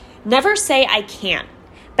Never say I can't,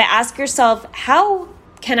 but ask yourself, how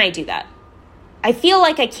can I do that? I feel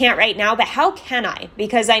like I can't right now, but how can I?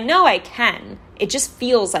 Because I know I can. It just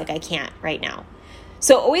feels like I can't right now.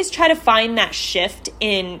 So always try to find that shift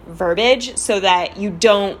in verbiage so that you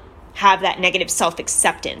don't have that negative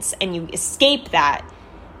self-acceptance and you escape that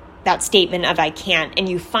statement of I can't and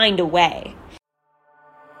you find a way.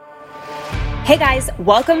 Hey guys,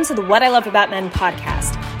 welcome to the What I Love About Men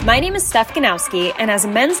podcast. My name is Steph Ganowski, and as a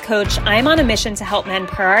men's coach, I'm on a mission to help men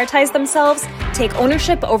prioritize themselves, take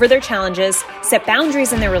ownership over their challenges, set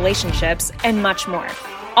boundaries in their relationships, and much more,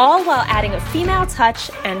 all while adding a female touch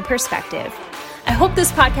and perspective. I hope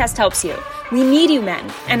this podcast helps you. We need you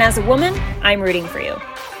men, and as a woman, I'm rooting for you.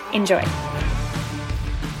 Enjoy.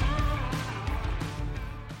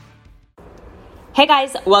 Hey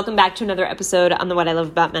guys, welcome back to another episode on the What I Love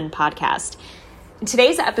About Men podcast. In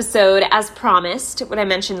today's episode, as promised, what I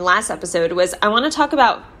mentioned last episode was I want to talk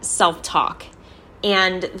about self-talk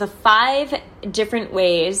and the 5 different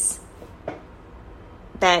ways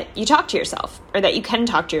that you talk to yourself or that you can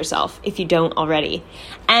talk to yourself if you don't already.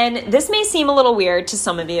 And this may seem a little weird to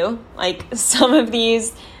some of you, like some of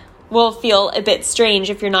these will feel a bit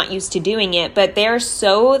strange if you're not used to doing it, but they're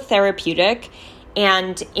so therapeutic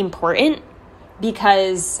and important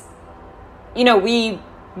because, you know, we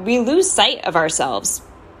lose sight of ourselves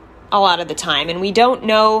a lot of the time, and we don't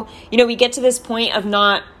know, we get to this point of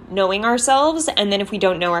not knowing ourselves, and then if we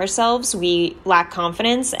don't know ourselves, we lack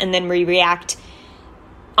confidence, and then we react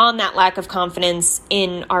on that lack of confidence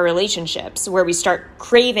in our relationships, where we start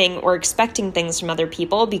craving or expecting things from other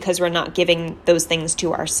people because we're not giving those things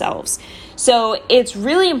to ourselves. So it's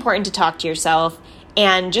really important to talk to yourself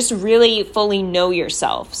and just really fully know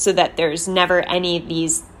yourself so that there's none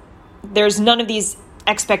of these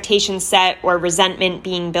expectations set or resentment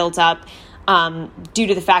being built up due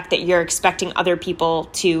to the fact that you're expecting other people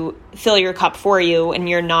to fill your cup for you and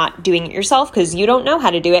you're not doing it yourself because you don't know how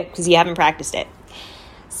to do it because you haven't practiced it.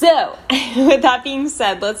 So with that being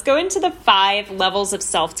said, let's go into the 5 levels of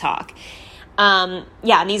self-talk. And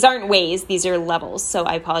these aren't ways, these are levels. So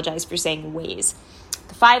I apologize for saying ways.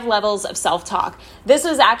 The 5 levels of self-talk. These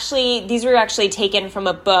were actually taken from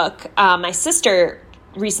a book my sister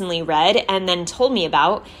recently read and then told me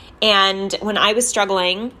about. And when I was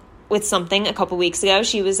struggling with something a couple weeks ago,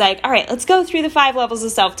 she was like, all right, let's go through the 5 levels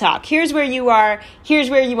of self-talk. Here's where you are. Here's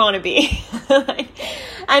where you want to be.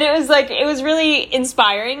 And it was really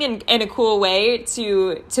inspiring and a cool way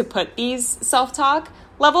to put these self-talk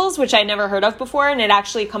levels, which I never heard of before. And it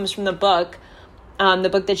actually comes from the book. The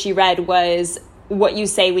book that she read was What You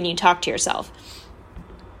Say When You Talk to Yourself.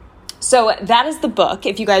 So that is the book.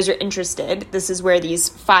 If you guys are interested, this is where these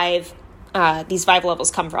five levels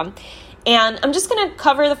come from. And I'm just going to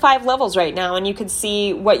cover the 5 levels right now, and you can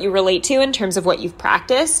see what you relate to in terms of what you've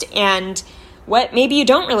practiced and what maybe you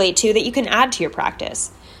don't relate to that you can add to your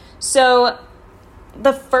practice. So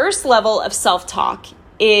the first level of self-talk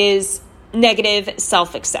is negative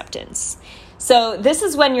self-acceptance. So this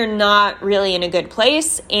is when you're not really in a good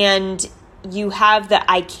place and you have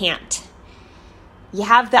the I can't. You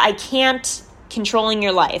have the I can't controlling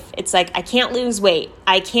your life. It's like, I can't lose weight.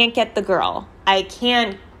 I can't get the girl. I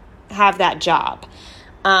can't have that job.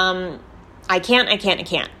 I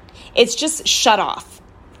can't. It's just shut off,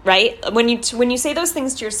 right? When you say those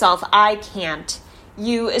things to yourself, I can't,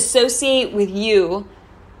 you associate with you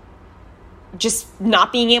just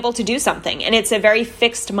not being able to do something. And it's a very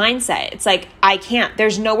fixed mindset. It's like, I can't.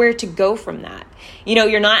 There's nowhere to go from that.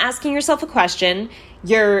 You're not asking yourself a question.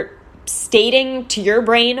 You're stating to your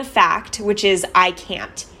brain a fact, which is I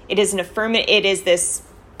can't. It is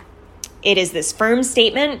this firm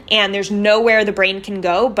statement, and there's nowhere the brain can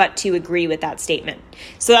go but to agree with that statement.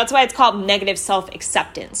 So that's why it's called negative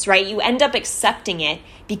self-acceptance, right? You end up accepting it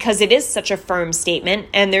because it is such a firm statement,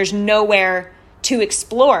 and there's nowhere to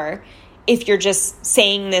explore if you're just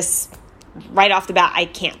saying this right off the bat, I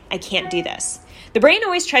can't do this. The brain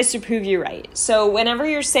always tries to prove you right. So whenever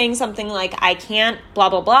you're saying something like, I can't, blah,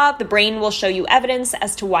 blah, blah, the brain will show you evidence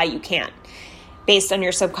as to why you can't based on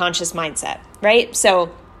your subconscious mindset, right?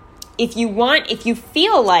 So if you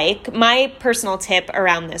feel like, my personal tip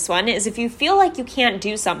around this one is if you feel like you can't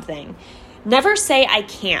do something, never say I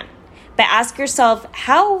can't, but ask yourself,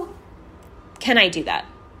 how can I do that?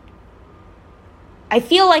 I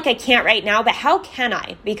feel like I can't right now, but how can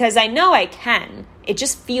I? Because I know I can. It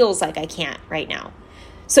just feels like I can't right now.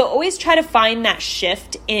 So always try to find that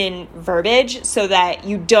shift in verbiage so that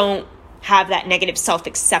you don't have that negative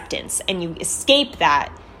self-acceptance and you escape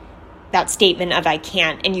that statement of I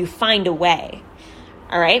can't and you find a way.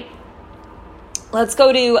 All right. Let's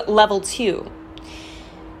go to level 2.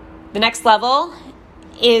 The next level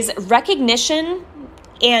is recognition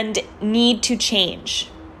and need to change.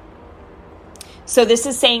 So this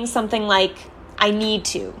is saying something like, I need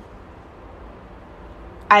to.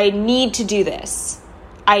 I need to do this.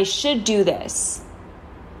 I should do this.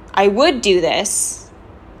 I would do this.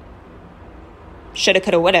 Shoulda,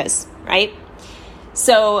 coulda, wouldas, right?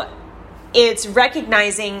 So it's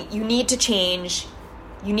recognizing you need to change.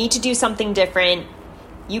 You need to do something different.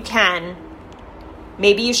 You can.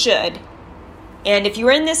 Maybe you should. And if you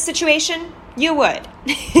were in this situation, you would,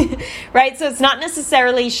 right? So it's not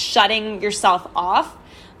necessarily shutting yourself off,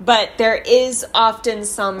 but there is often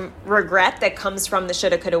some regret that comes from the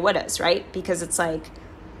shoulda, coulda, wouldas, right? Because it's like,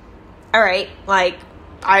 all right, like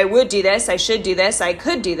I would do this, I should do this, I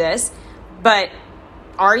could do this, but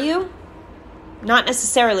are you? Not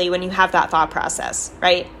necessarily when you have that thought process,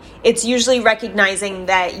 right? It's usually recognizing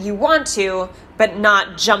that you want to, but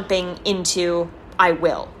not jumping into I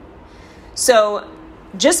will. So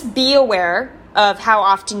just be aware of how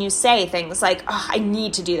often you say things like, oh, I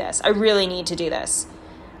need to do this. I really need to do this.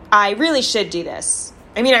 I really should do this.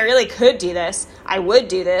 I mean, I really could do this. I would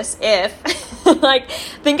do this if, like,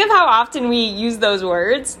 think of how often we use those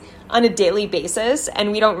words on a daily basis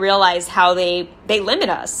and we don't realize how they limit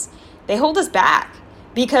us. They hold us back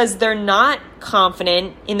because they're not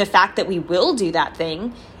confident in the fact that we will do that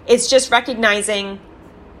thing. It's just recognizing,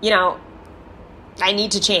 I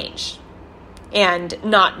need to change and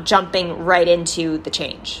not jumping right into the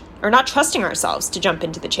change or not trusting ourselves to jump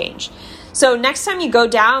into the change. So next time you go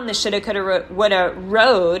down the shoulda, coulda, woulda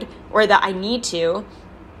road or the I need to,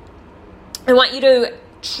 I want you to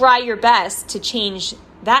try your best to change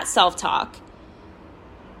that self-talk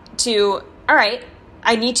to, all right,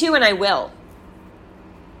 I need to and I will.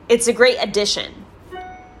 It's a great addition.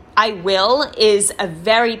 I will is a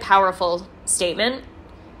very powerful statement,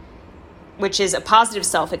 which is a positive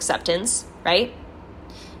self-acceptance, right?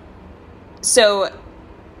 So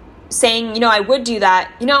saying, I would do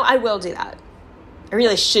that, I will do that. I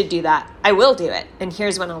really should do that. I will do it. And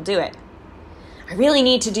here's when I'll do it. I really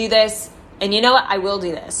need to do this. And you know what? I will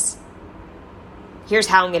do this. Here's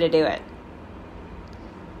how I'm going to do it.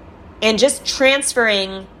 And just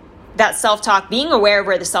transferring that self-talk, being aware of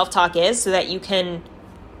where the self-talk is so that you can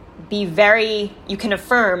you can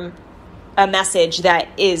affirm a message that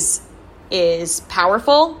is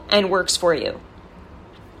powerful and works for you.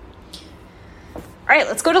 All right,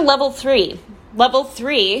 let's go to level 3. Level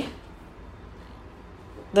 3,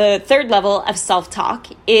 the third level of self-talk,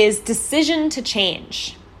 is decision to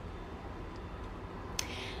change.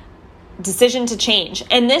 Decision to change.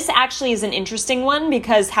 And this actually is an interesting one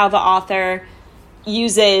because how the author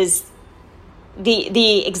uses,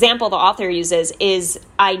 the example the author uses is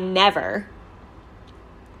I never,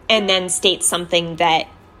 and then states something that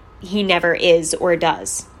he never is or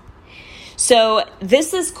does. So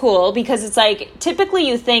this is cool because it's like, typically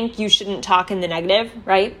you think you shouldn't talk in the negative,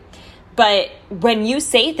 right? But when you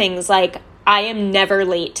say things like, I am never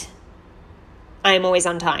late, I am always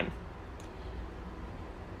on time,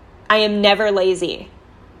 I am never lazy,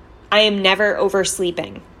 I am never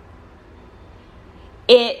oversleeping,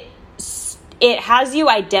 it has you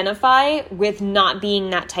identify with not being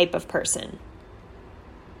that type of person.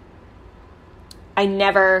 I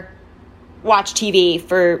never watch TV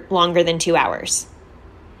for longer than 2 hours.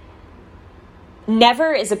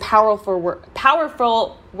 Never is a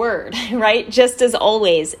powerful word, right? Just as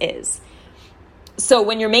always is. So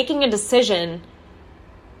when you're making a decision,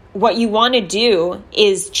 what you want to do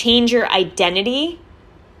is change your identity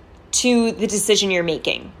to the decision you're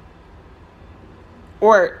making.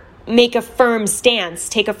 Or take a firm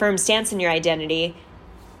stance in your identity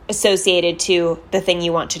associated to the thing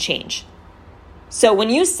you want to change. So when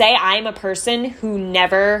you say, I'm a person who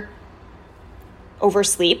never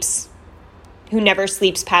oversleeps, who never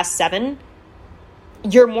sleeps past 7,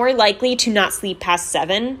 you're more likely to not sleep past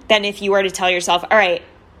 7 than if you were to tell yourself, all right,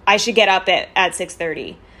 I should get up at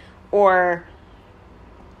 6:30. Or,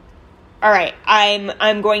 all right,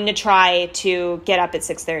 I'm going to try to get up at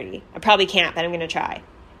 6:30. I probably can't, but I'm going to try.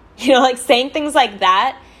 Like saying things like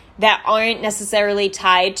that aren't necessarily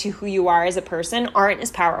tied to who you are as a person aren't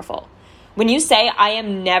as powerful. When you say, I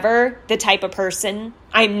am never the type of person,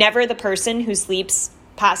 I'm never the person who sleeps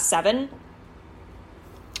past 7,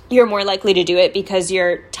 you're more likely to do it because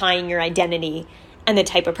you're tying your identity and the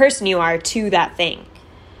type of person you are to that thing.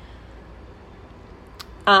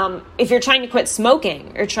 If you're trying to quit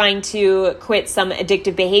smoking or trying to quit some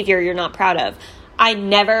addictive behavior you're not proud of, I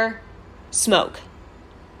never smoke.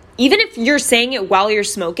 Even if you're saying it while you're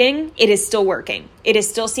smoking, it is still working. It is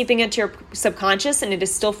still seeping into your subconscious and it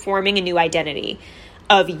is still forming a new identity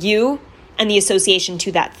of you and the association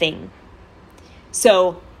to that thing.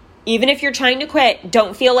 So even if you're trying to quit,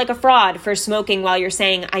 don't feel like a fraud for smoking while you're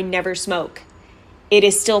saying, I never smoke. It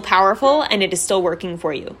is still powerful and it is still working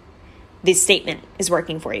for you. This statement is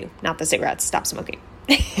working for you, not the cigarettes. Stop smoking.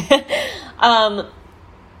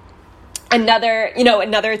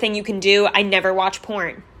 Another thing you can do, I never watch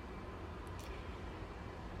porn.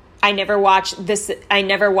 I never watch this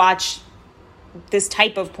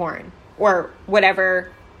type of porn, or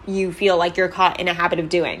whatever you feel like you're caught in a habit of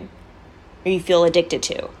doing or you feel addicted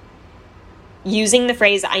to. Using the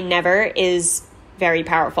phrase I never is very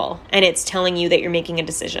powerful, and it's telling you that you're making a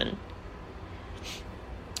decision.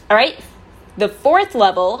 All right. The fourth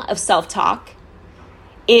level of self-talk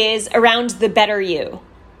is around the better you.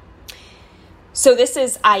 So this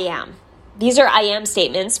is I am. These are I am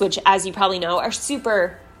statements, which, as you probably know, are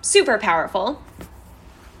super, super powerful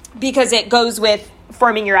because it goes with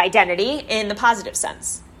forming your identity in the positive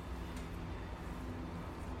sense.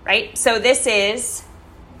 Right? So this is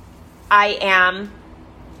I am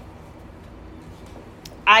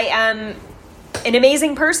an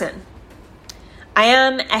amazing person. I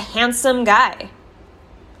am a handsome guy.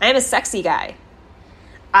 I am a sexy guy.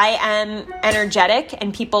 I am energetic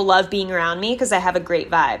and people love being around me because I have a great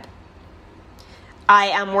vibe. I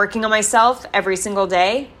am working on myself every single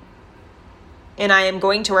day, and I am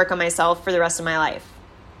going to work on myself for the rest of my life.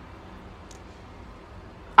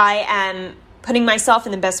 I am putting myself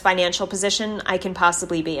in the best financial position I can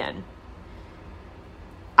possibly be in.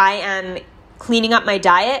 I am cleaning up my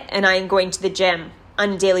diet, and I am going to the gym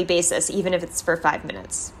on a daily basis, even if it's for 5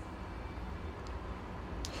 minutes.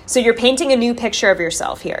 So you're painting a new picture of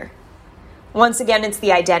yourself here. Once again, it's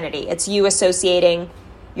the identity. It's you associating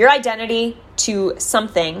your identity to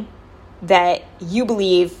something that you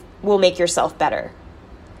believe will make yourself better.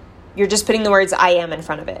 You're just putting the words I am in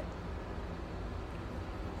front of it.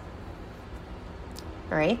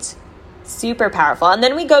 All right? Super powerful. And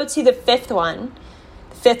then we go to the fifth one,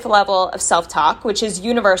 the fifth level of self-talk, which is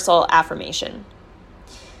universal affirmation.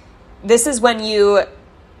 This is when you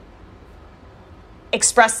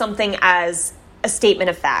express something as a statement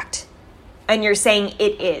of fact, and you're saying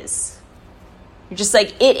it is. You're just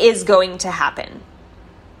like, it is going to happen.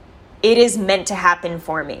 It is meant to happen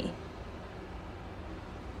for me.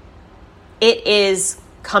 It is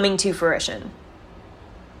coming to fruition.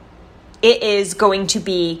 It is going to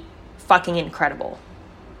be fucking incredible.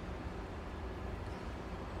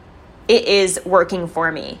 It is working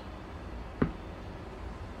for me.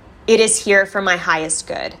 It is here for my highest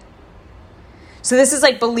good. So this is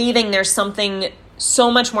like believing there's something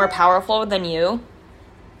so much more powerful than you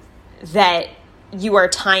that you are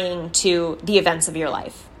tying to the events of your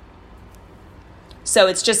life. So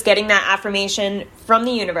it's just getting that affirmation from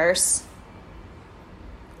the universe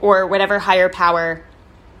or whatever higher power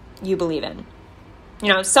you believe in. You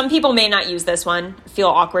know, some people may not use this one, feel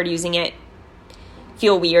awkward using it,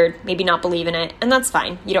 feel weird, maybe not believe in it, and that's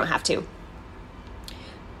fine. You don't have to.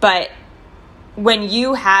 But when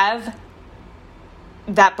you have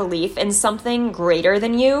that belief in something greater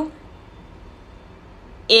than you,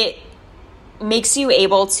 it makes you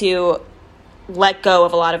able to let go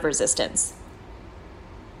of a lot of resistance.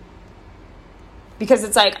 Because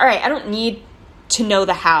it's like, all right, I don't need to know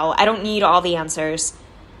the how. I don't need all the answers.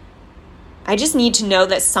 I just need to know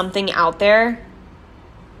that something out there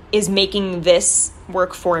is making this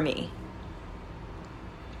work for me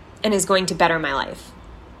and is going to better my life.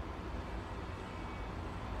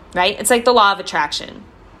 Right? It's like the law of attraction.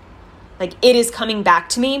 Like, it is coming back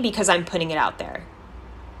to me because I'm putting it out there.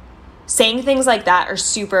 Saying things like that are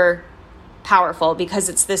super powerful because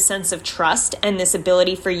it's this sense of trust and this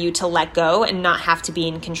ability for you to let go and not have to be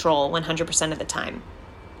in control 100% of the time.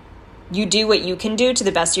 You do what you can do to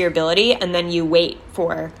the best of your ability, and then you wait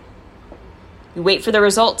for the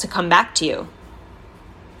result to come back to you.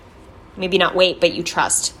 Maybe not wait, but you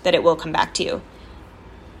trust that it will come back to you.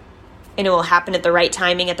 And it will happen at the right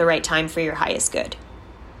timing, at the right time for your highest good.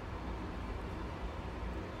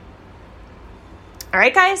 All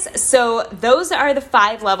right, guys. So those are the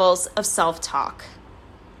 5 levels of self-talk.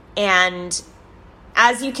 And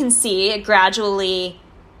as you can see, they gradually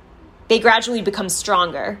become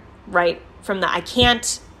stronger, right? From the I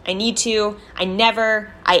can't, I need to, I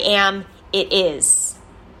never, I am, it is.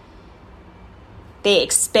 They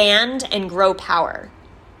expand and grow power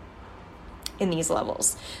in these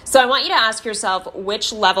levels. So I want you to ask yourself,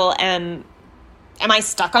 which level am I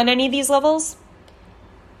stuck on any of these levels?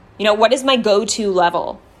 You know, what is my go-to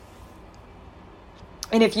level?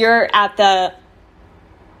 And if you're at the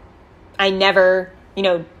I never,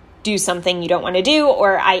 do something you don't want to do,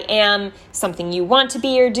 or I am something you want to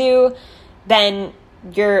be or do, then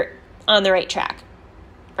you're on the right track,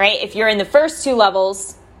 right? If you're in the first two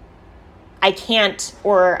levels, I can't,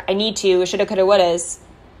 or I need to, shoulda, coulda, wouldas,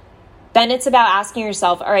 then it's about asking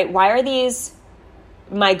yourself, all right, why are these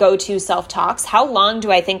my go-to self-talks? How long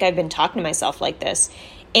do I think I've been talking to myself like this?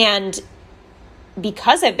 And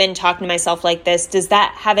because I've been talking to myself like this, does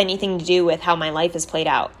that have anything to do with how my life has played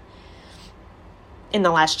out in the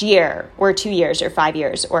last year or 2 years or 5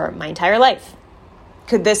 years or my entire life?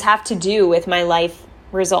 Could this have to do with my life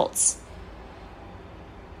results?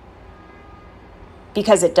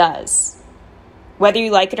 Because it does. Whether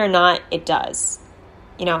you like it or not, it does.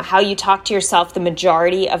 You know, how you talk to yourself the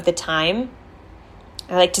majority of the time,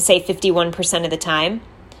 I like to say 51% of the time,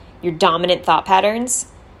 your dominant thought patterns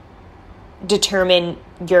determine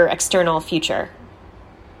your external future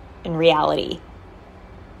and reality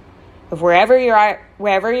of wherever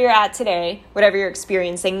you're at today, whatever you're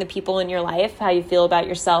experiencing, the people in your life, how you feel about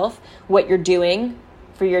yourself, what you're doing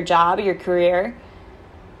for your job, your career,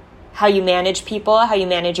 how you manage people, how you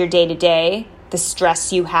manage your day-to-day, the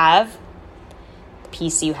stress you have, the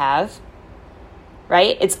peace you have,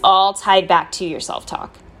 right? It's all tied back to your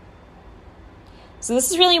self-talk. So this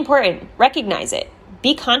is really important. Recognize it.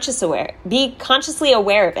 Be consciously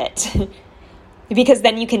aware of it because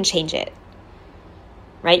then you can change it,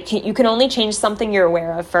 right? You can only change something you're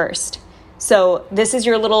aware of first. So this is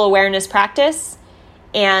your little awareness practice.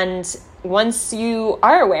 And once you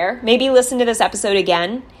are aware, maybe listen to this episode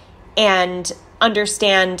again and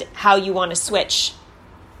understand how you want to switch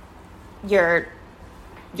your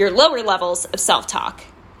lower levels of self-talk.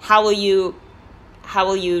 How will you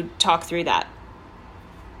talk through that?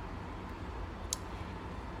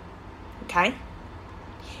 Okay?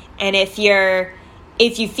 And if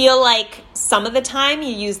you feel like some of the time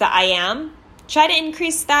you use the I am, try to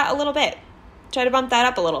increase that a little bit. Try to bump that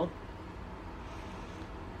up a little.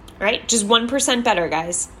 All right? Just 1% better,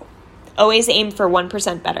 guys. Always aim for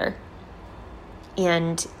 1% better.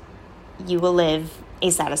 And you will live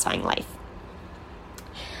a satisfying life.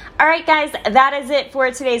 All right, guys, that is it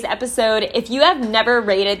for today's episode. If you have never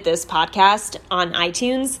rated this podcast on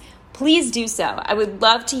iTunes, please do so. I would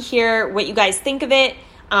love to hear what you guys think of it,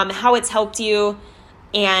 how it's helped you,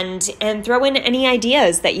 and throw in any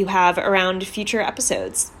ideas that you have around future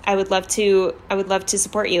episodes. I would love to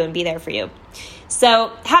support you and be there for you.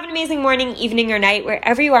 So have an amazing morning, evening, or night,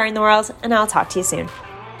 wherever you are in the world, and I'll talk to you soon.